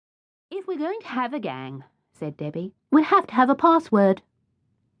"If we're going to have a gang," said Debbie, "we'll have to have a password."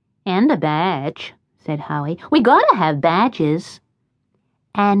 "And a badge," said Howie. "We gotta have badges."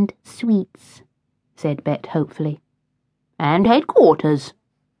 "And sweets," said Bet hopefully. "And headquarters,"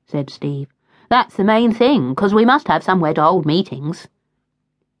 said Steve. "That's the main thing, 'cause we must have somewhere to hold meetings."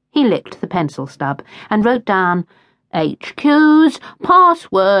 He licked the pencil stub and wrote down HQ's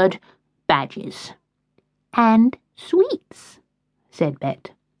password badges. "And sweets," said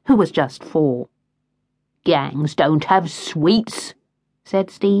Bet, who was just 4. "Gangs don't have sweets," said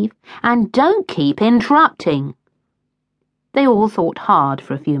Steve, "and don't keep interrupting." They all thought hard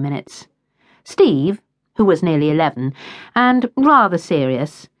for a few minutes. Steve, who was nearly 11, and rather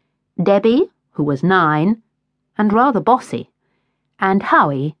serious, Debbie, who was 9, and rather bossy, and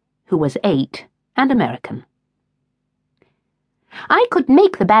Howie, who was 8, and American. "I could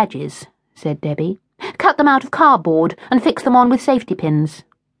make the badges," said Debbie. "Cut them out of cardboard and fix them on with safety pins."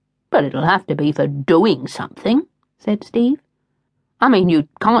 "But it'll have to be for doing something," said Steve. "I mean, you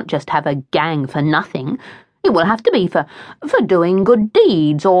can't just have a gang for nothing. It will have to be for doing good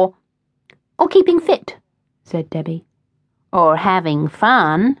deeds, or keeping fit," said Debbie. "Or having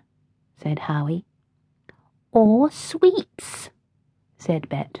fun," said Howie. "Or sweets," said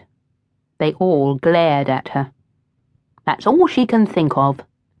Bet. They all glared at her. "That's all she can think of,"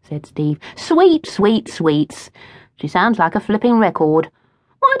 said Steve. "Sweets, sweets, sweets. She sounds like a flipping record.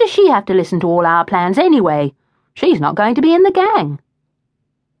 Why does she have to listen to all our plans anyway? She's not going to be in the gang."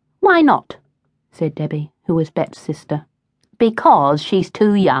 "Why not?" said Debbie, who was Bet's sister. "Because she's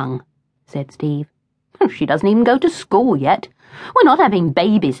too young," said Steve. "She doesn't even go to school yet. We're not having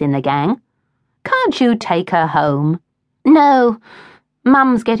babies in the gang. Can't you take her home?" "No.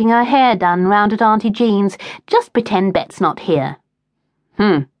 Mum's getting her hair done round at Auntie Jean's. Just pretend Bet's not here."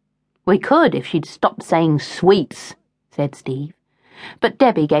 We could if she'd stop saying sweets," said Steve. But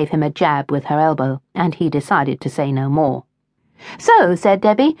Debbie gave him a jab with her elbow, and he decided to say no more. "So," said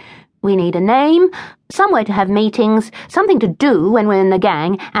Debbie, "we need a name, somewhere to have meetings, something to do when we're in the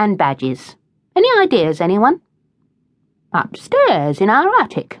gang, and badges. Any ideas, anyone?" "Upstairs in our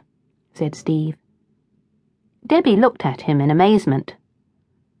attic," said Steve. Debbie looked at him in amazement.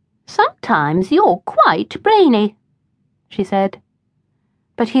 "Sometimes you're quite brainy," she said.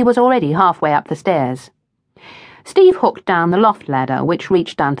 But he was already halfway up the stairs. Steve hooked down the loft ladder, which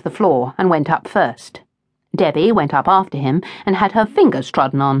reached down to the floor, and went up first. Debbie went up after him and had her fingers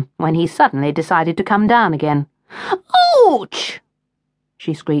trodden on when he suddenly decided to come down again. "Ouch!"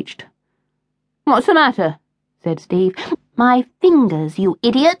 she screeched. "What's the matter?" said Steve. "My fingers, you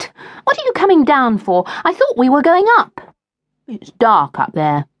idiot! What are you coming down for? I thought we were going up." "It's dark up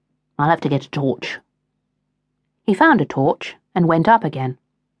there. I'll have to get a torch." He found a torch and went up again.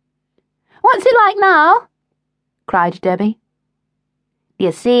 "What's it like now?" cried Debbie. "Do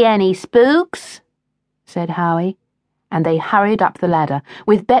you see any spooks?" said Howie, and they hurried up the ladder,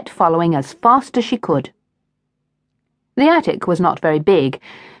 with Bet following as fast as she could. The attic was not very big,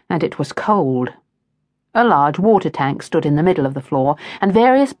 and it was cold. A large water tank stood in the middle of the floor, and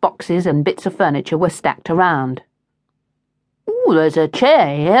various boxes and bits of furniture were stacked around. "Ooh, there's a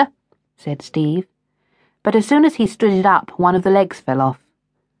chair here," said Steve. But as soon as he stood it up, one of the legs fell off.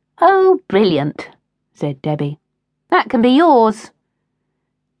 "Oh, brilliant," said Debbie. "That can be yours."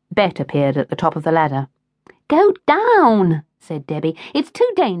 Bet appeared at the top of the ladder. "Go down," said Debbie. "It's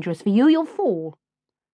too dangerous for you. You'll fall."